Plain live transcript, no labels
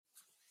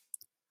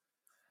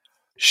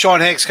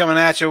Sean Hicks coming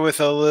at you with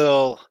a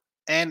little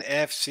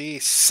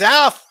NFC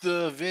South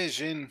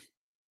Division.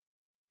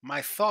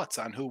 My thoughts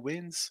on who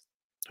wins,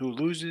 who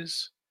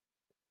loses,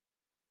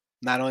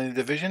 not only the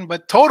division,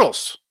 but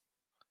totals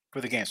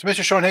for the games.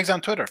 Mr. Sean Higgs on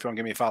Twitter if you want to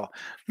give me a follow.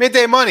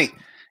 Midday Money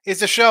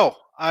is the show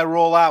I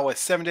roll out with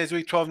 7 days a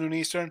week, 12 noon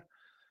Eastern.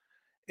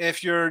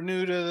 If you're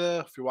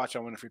if you're watching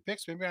on Winning Free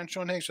Picks, maybe on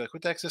Sean Higgs, you're like,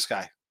 what the heck's this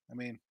guy? I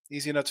mean,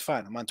 easy enough to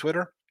find. I'm on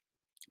Twitter.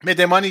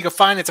 Midday Money, you can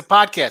find it's a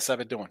podcast I've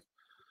been doing.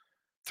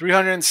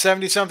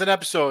 370 something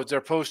episodes are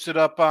posted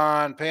up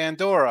on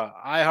Pandora,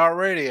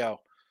 iHeartRadio,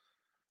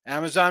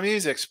 Amazon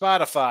Music,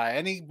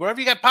 Spotify, wherever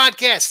you got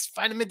podcasts,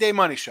 find the Midday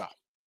Money Show.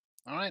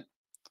 All right.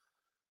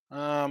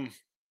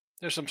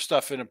 There's some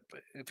stuff in it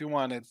if you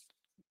want to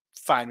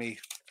find me,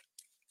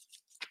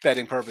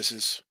 betting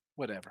purposes,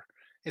 whatever.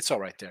 It's all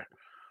right there.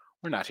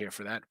 We're not here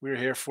for that. We're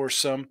here for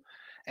some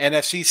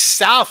NFC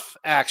South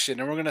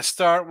action, and we're going to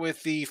start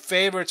with the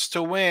favorites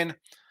to win.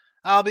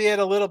 Albeit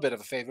a little bit of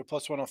a favorite,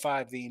 plus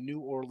 105, the New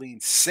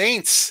Orleans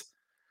Saints.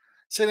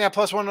 Sitting at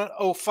plus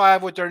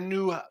 105 with their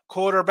new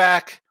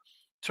quarterback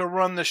to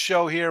run the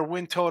show here.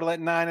 Win total at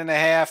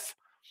 9.5.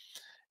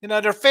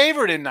 They're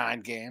favored in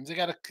 9 games. They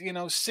got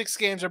 6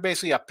 games are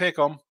basically a pick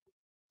 'em.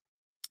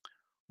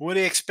 What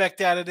do you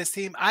expect out of this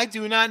team? I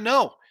do not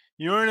know.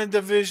 You're in a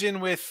division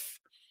with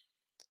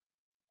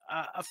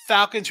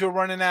Falcons who are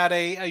running out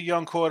a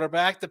young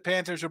quarterback. The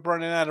Panthers are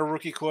running out a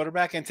rookie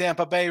quarterback. And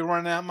Tampa Bay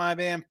running out my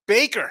man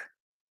Baker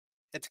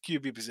at the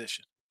QB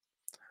position.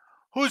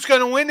 Who's going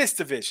to win this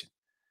division?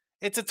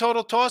 It's a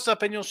total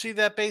toss-up, and you'll see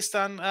that based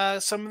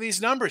on some of these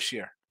numbers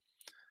here.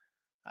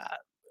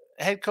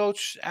 Head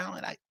coach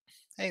Allen,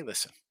 hey,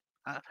 listen.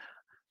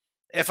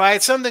 If I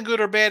had something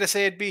good or bad to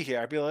say, I'd be here.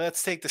 I'd be like,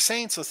 let's take the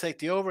Saints, let's take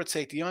the over, let's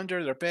take the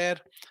under. They're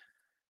bad.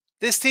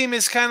 This team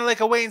is kind of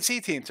like a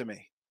wait-and-see team to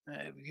me.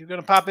 You're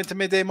going to pop into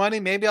Midday Money.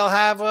 Maybe I'll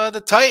have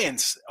the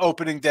Titans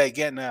opening day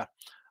getting a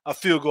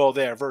field goal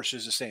there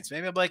versus the Saints.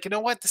 Maybe I'll be like, you know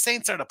what? The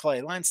Saints are to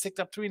play. Line's ticked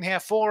up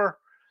 3.5, 4.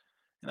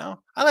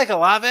 I like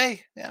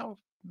Olave.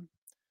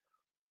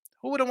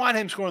 Who wouldn't want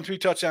him scoring 3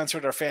 touchdowns for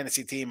their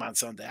fantasy team on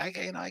Sunday?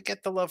 I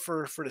get the love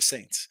for the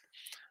Saints.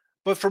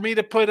 But for me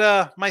to put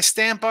my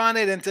stamp on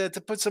it and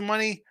to put some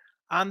money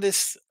on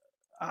this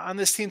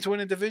team to win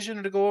a division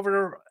or to go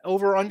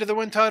over under the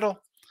win title,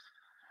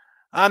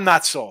 I'm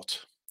not sold.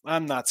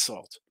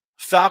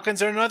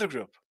 Falcons are another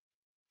group.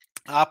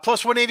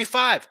 Plus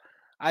 185.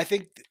 I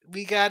think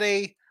we got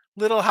a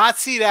little hot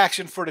seat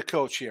action for the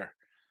coach here.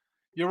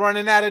 You're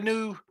running out a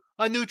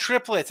new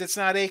triplet. It's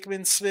not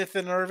Aikman, Smith,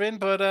 and Irvin,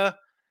 but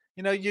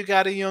you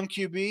got a young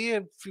QB.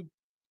 If you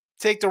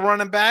take the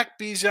running back,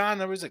 Bijan,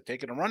 I was like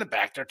taking a running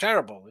back. They're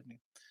terrible.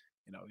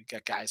 You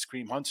got guys,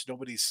 Kareem Hunt's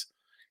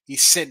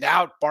he's sitting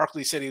out.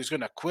 Barkley said he was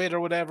going to quit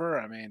or whatever.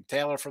 I mean,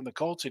 Taylor from the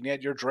Colts, and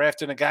yet you're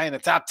drafting a guy in the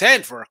top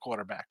 10 for a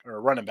quarterback, or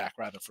a running back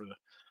rather, for the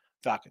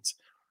Falcons,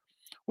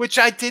 which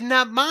I did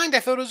not mind. I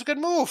thought it was a good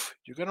move.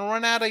 You're going to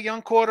run out a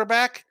young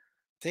quarterback,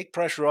 take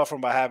pressure off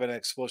him by having an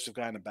explosive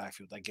guy in the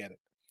backfield. I get it.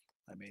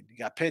 I mean, you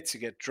got Pitts, you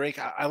get Drake.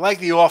 I like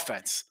the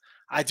offense.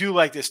 I do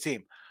like this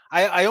team.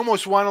 I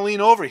almost want to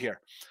lean over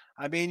here.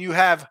 I mean, you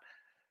have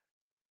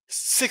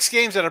 6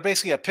 games that are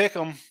basically a pick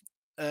 'em.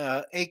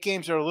 8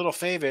 games are a little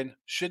favored.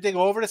 Should they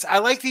go over this? I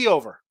like the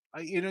over.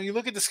 You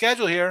look at the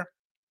schedule here.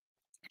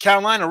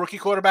 Carolina, rookie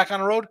quarterback on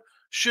the road,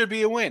 should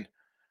be a win.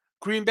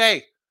 Green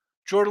Bay,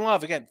 Jordan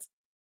Love, again,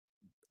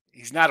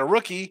 he's not a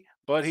rookie,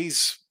 but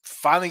he's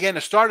finally getting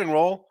a starting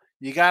role.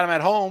 You got him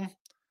at home.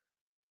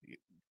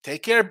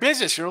 Take care of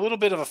business. You're a little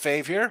bit of a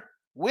fave here.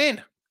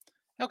 Win.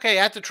 Okay,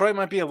 at Detroit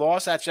might be a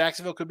loss. At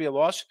Jacksonville could be a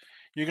loss.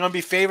 You're going to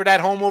be favored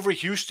at home over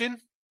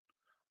Houston,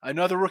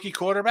 another rookie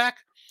quarterback.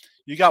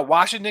 You got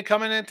Washington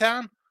coming in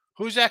town.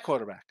 Who's that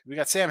quarterback? We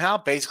got Sam Howell,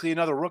 basically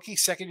another rookie,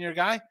 second-year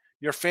guy.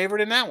 You're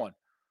favored in that one.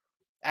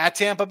 At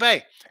Tampa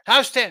Bay.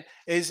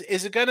 Is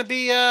it going to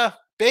be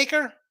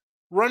Baker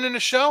running the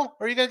show,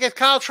 or are you going to get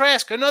Kyle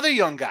Trask, another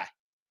young guy?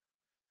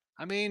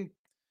 I mean,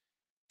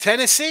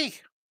 Tennessee,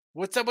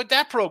 what's up with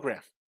that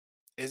program?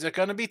 Is it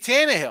going to be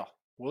Tannehill?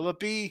 Will it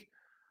be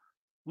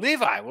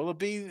Levi? Will it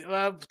be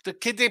the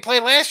kid they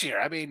played last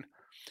year? I mean,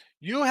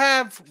 you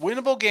have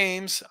winnable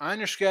games on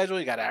your schedule.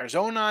 You got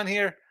Arizona on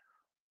here.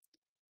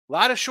 A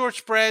lot of short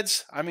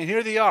spreads. I mean,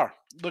 here they are.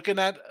 Looking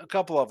at a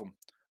couple of them.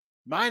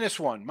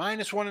 -1,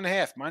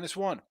 -1.5,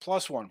 -1,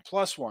 +1,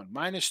 +1,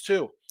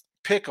 -2.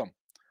 Pick 'em.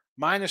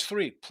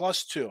 -3,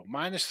 +2,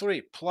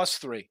 -3,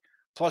 +3,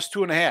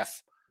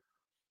 +2.5.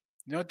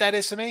 You know what that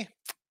is to me?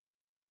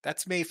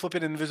 That's me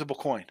flipping an invisible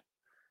coin.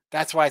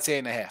 That's why it's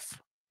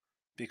 8.5.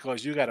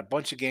 Because you got a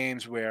bunch of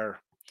games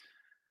where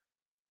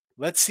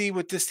let's see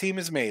what this team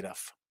is made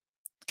of.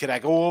 Can I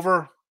go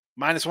over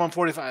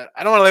 -145?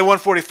 I don't want to lay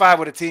 145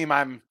 with a team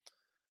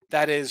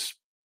that is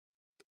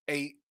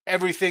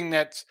everything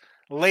that's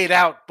laid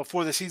out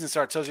before the season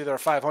starts tells you they're a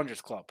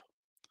 500th club.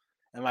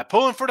 Am I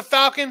pulling for the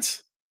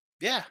Falcons?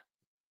 Yeah,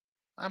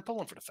 I'm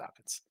pulling for the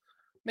Falcons.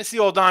 Miss the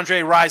old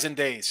Andre Rison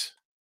days.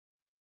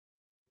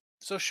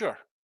 So sure,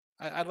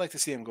 I'd like to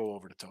see him go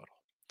over the total.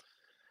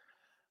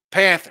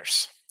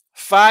 Panthers,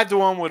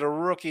 5-1 with a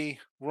rookie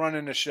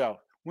running the show.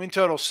 Win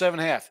total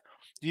 7.5.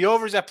 The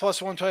overs at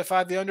plus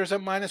 125. The unders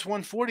at minus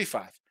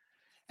 145.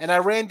 And I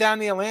ran down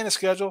the Atlanta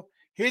schedule.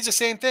 Here's the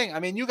same thing. I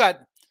mean, you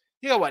got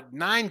what,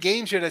 9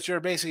 games here that you're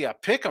basically a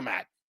pick 'em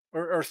at,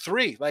 or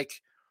 3.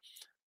 Like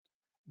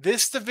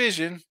this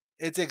division,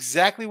 it's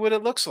exactly what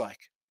it looks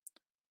like.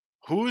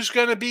 Who's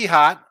going to be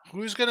hot?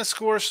 Who's going to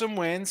score some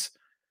wins?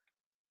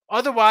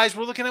 Otherwise,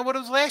 we're looking at what it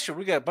was last year.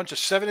 We got a bunch of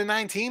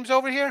 7-9 teams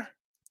over here.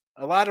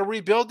 A lot of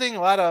rebuilding,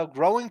 a lot of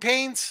growing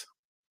pains.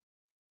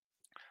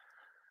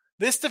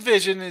 This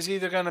division is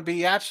either going to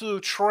be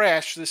absolute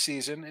trash this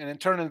season and then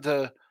turn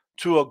into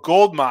a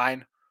gold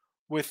mine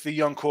with the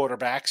young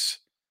quarterbacks.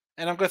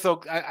 And I'm going to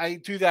throw, I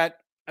do that.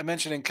 I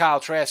mentioned in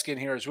Kyle Trask in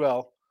here as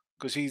well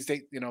because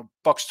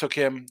Bucks took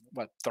him,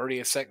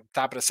 30th second,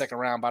 top of the second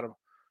round. Bottom.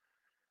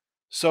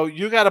 So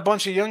you got a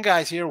bunch of young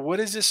guys here. What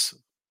is this?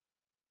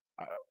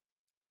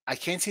 I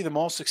can't see them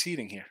all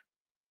succeeding here.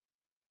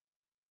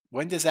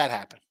 When does that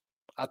happen?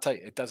 I'll tell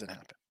you, it doesn't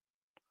happen.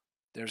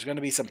 There's going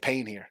to be some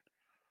pain here.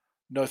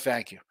 No,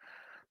 thank you.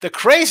 The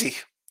crazy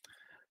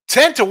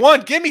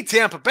 10-1. Give me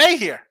Tampa Bay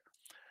here.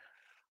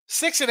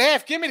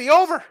 6.5. Give me the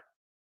over.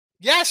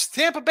 Yes,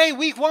 Tampa Bay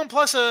week 1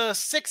 plus a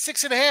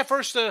 6.5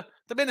 versus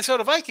the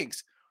Minnesota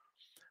Vikings.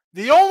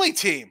 The only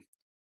team.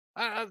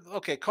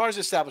 Okay, Carr's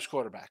established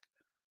quarterback.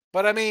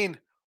 But I mean,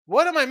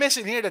 what am I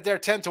missing here that they're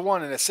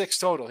 10-1 and a 6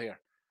 total here?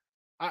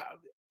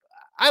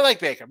 I like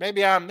Baker.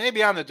 Maybe I'm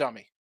the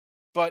dummy.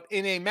 But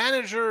in a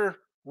manager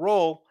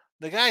role,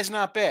 the guy's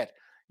not bad.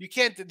 You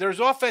can't. There's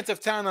offensive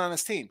talent on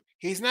his team.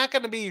 He's not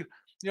going to be.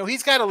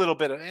 He's got a little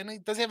bit of.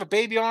 And does he have a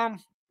baby arm?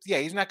 Yeah,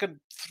 he's not going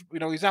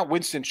to. He's not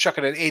Winston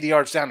chucking it 80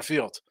 yards down the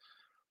field.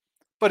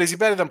 But is he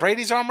better than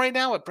Brady's arm right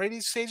now at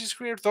Brady's stage of his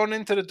career, thrown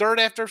into the dirt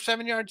after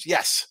 7 yards?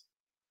 Yes.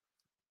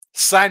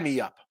 Sign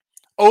me up.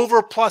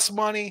 Over plus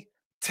money,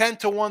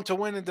 10-1 to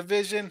win the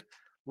division.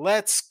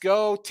 Let's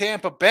go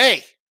Tampa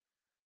Bay.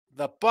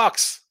 The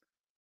Bucks.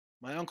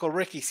 My Uncle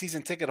Ricky,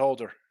 season ticket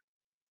holder,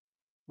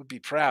 would be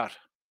proud.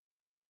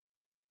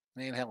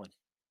 Me and Helen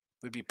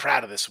would be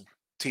proud of this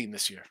team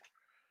this year.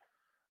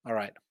 All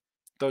right.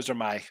 Those are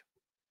my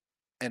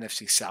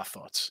NFC South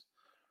thoughts.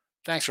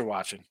 Thanks for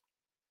watching.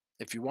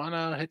 If you want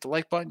to hit the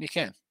like button, you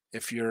can.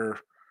 If you're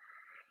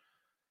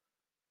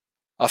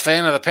a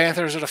fan of the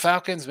Panthers or the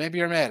Falcons, maybe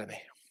you're mad at me.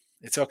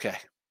 It's okay.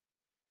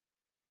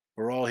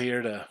 We're all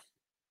here to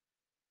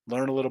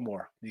learn a little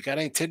more. You got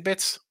any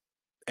tidbits?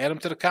 Add them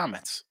to the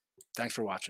comments. Thanks for watching.